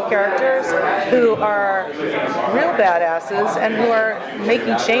female characters who are real badasses and who are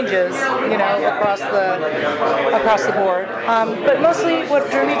making changes, you know, across the board. But mostly what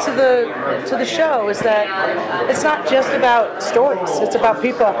drew me to the show is that it's not just about stories. It's about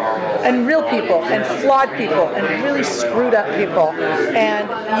people, and real people, and flawed people, and really screwed up people.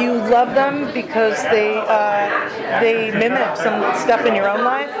 And you love them because they mimic some stuff in your own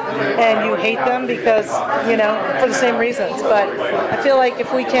life, and you hate them because, you know, for the same reasons. But I feel like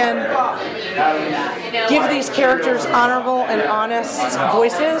if we can give these characters honorable and honest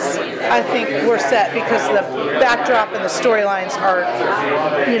voices, I think we're set, because the backdrop and the storylines are,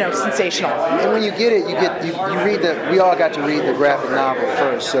 you know, sensational. And when you get it, you read we all got to read the graphic novel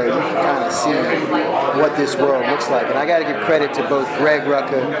first, so you can kind of see what this world looks like. And I got to give credit to both Greg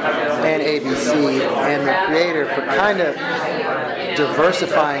Rucka and ABC and the creator for kind of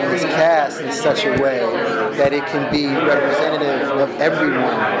diversifying this cast in such a way that it can be representative of everyone.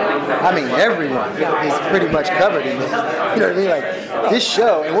 I mean, everyone is pretty much covered in this. You know what I mean? Like this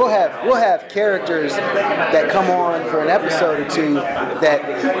show, and we'll have characters that come on for an episode or two that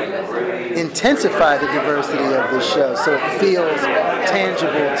intensify the diversity of this show, so it feels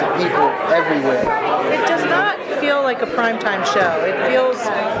tangible to people everywhere. It does not feel like a primetime show. It feels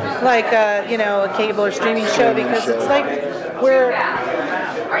like a cable or streaming show, because it's like we're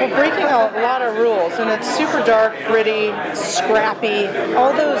breaking a lot of rules, and it's super dark, gritty, scrappy,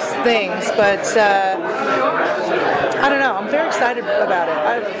 all those things, but I don't know, I'm very excited about it.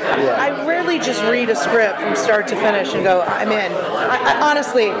 I rarely just read a script from start to finish and go, I'm in.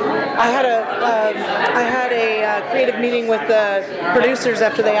 Honestly, I had a creative meeting with the producers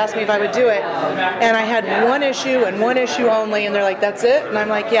after they asked me if I would do it, and I had one issue and one issue only, and they're like, that's it? And I'm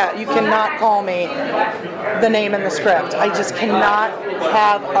like, yeah, you cannot call me the name in the script. I just cannot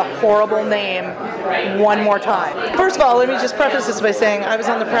have a horrible name one more time. First of all, let me just preface this by saying I was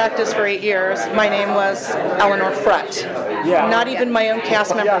on The Practice for 8 years. My name was Eleanor Frutt. Yeah. Not even my own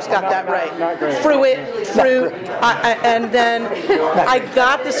cast members got that right. Fruit. And then I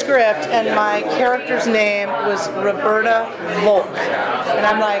got the script, and my character's name was Roberta Volk. And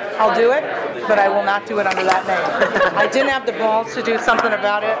I'm like, I'll do it, but I will not do it under that name. I didn't have the balls to do something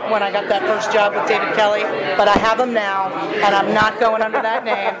about it when I got that first job with David Kelly, but I have them now, and I'm not going under that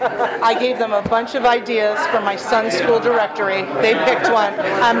name. I gave them a bunch of ideas from my son's school directory. They picked one.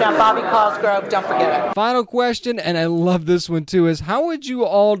 I'm now Bobby Cosgrove. Don't forget it. Final question, and I love this one too, is how would you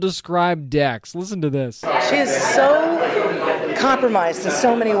all describe Dex? Listen to this. She is so compromised in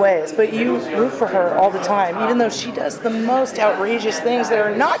so many ways, but you root for her all the time, even though she does the most outrageous things that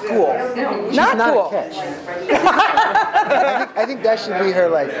are not cool. She's not cool. a catch. I think that should be her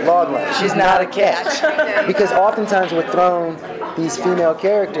log line. She's not a catch. Because oftentimes we're thrown these female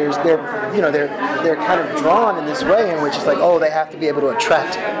characters, they're kind of drawn in this way in which it's like, oh, they have to be able to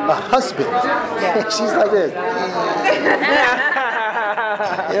attract a husband. Yeah. She's like this.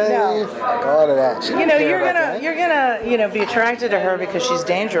 All of that. You're gonna be attracted to her because she's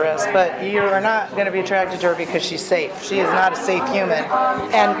dangerous, but you are not gonna be attracted to her because she's safe. She is not a safe human.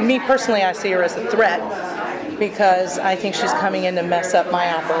 And me personally, I see her as a threat because I think she's coming in to mess up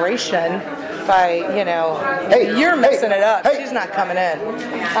my operation by, you're messing it up. She's not coming in.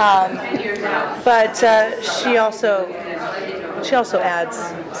 But she also adds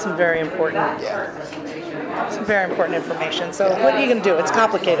some very important information. So what are you going to do? It's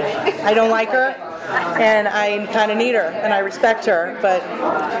complicated. I don't like her, and I kind of need her, and I respect her, but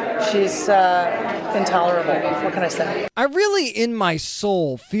she's intolerable. What can I say? I really, in my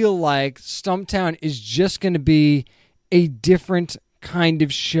soul, feel like Stumptown is just going to be a different kind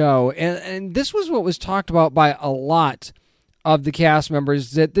of show. And this was what was talked about by a lot of the cast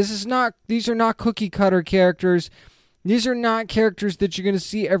members, that these are not cookie cutter characters. These are not characters that you're going to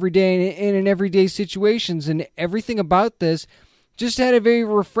see every day in everyday situations, and everything about this just had a very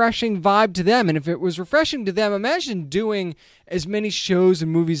refreshing vibe to them. And if it was refreshing to them, imagine doing as many shows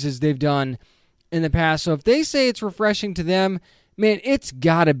and movies as they've done in the past. So if they say it's refreshing to them, man, it's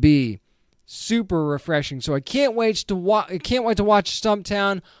got to be super refreshing. So I can't wait to watch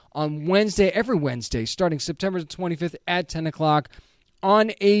Stumptown on Wednesday, every Wednesday, starting September the 25th at 10 o'clock on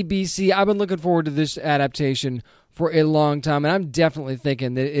ABC. I've been looking forward to this adaptation for a long time, and I'm definitely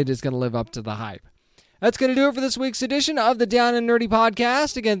thinking that it is going to live up to the hype. That's going to do it for this week's edition of the Down and Nerdy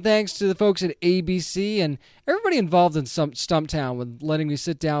Podcast. Again, thanks to the folks at ABC and everybody involved in Stumptown with letting me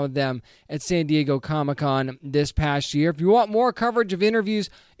sit down with them at San Diego Comic-Con this past year. If you want more coverage of interviews,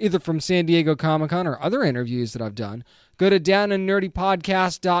 either from San Diego Comic-Con or other interviews that I've done, go to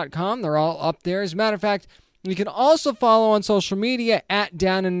downandnerdypodcast.com. They're all up there. As a matter of fact, you can also follow on social media at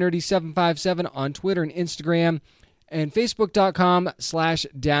downandnerdy757 on Twitter and Instagram, and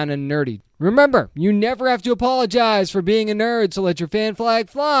facebook.com/downandnerdy. Remember, you never have to apologize for being a nerd, so let your fan flag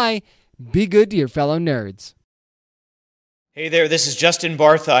fly. Be good to your fellow nerds. Hey there, this is Justin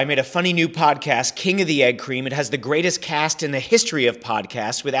Bartha. I made a funny new podcast, King of the Egg Cream. It has the greatest cast in the history of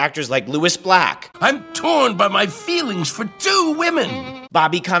podcasts with actors like Louis Black. I'm torn by my feelings for two women.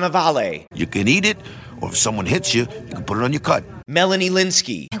 Bobby Cannavale. You can eat it, or if someone hits you, you can put it on your cut. Melanie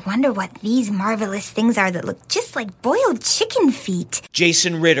Linsky. I wonder what these marvelous things are that look just like boiled chicken feet.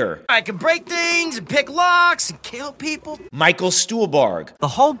 Jason Ritter. I can break things and pick locks and kill people. Michael Stuhlbarg. The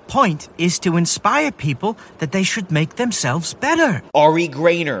whole point is to inspire people that they should make themselves better. Ari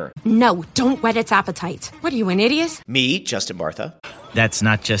Grainer. No, don't whet its appetite. What are you, an idiot? Me, Justin Bartha. That's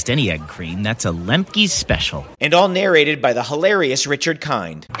not just any egg cream, that's a Lemke's special. And all narrated by the hilarious Richard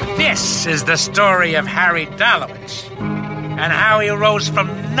Kind. This is the story of Harry Dalowitz and how he rose from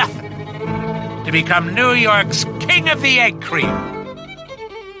nothing to become New York's King of the Egg Cream.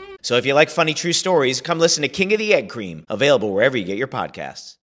 So if you like funny true stories, come listen to King of the Egg Cream, available wherever you get your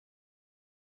podcasts.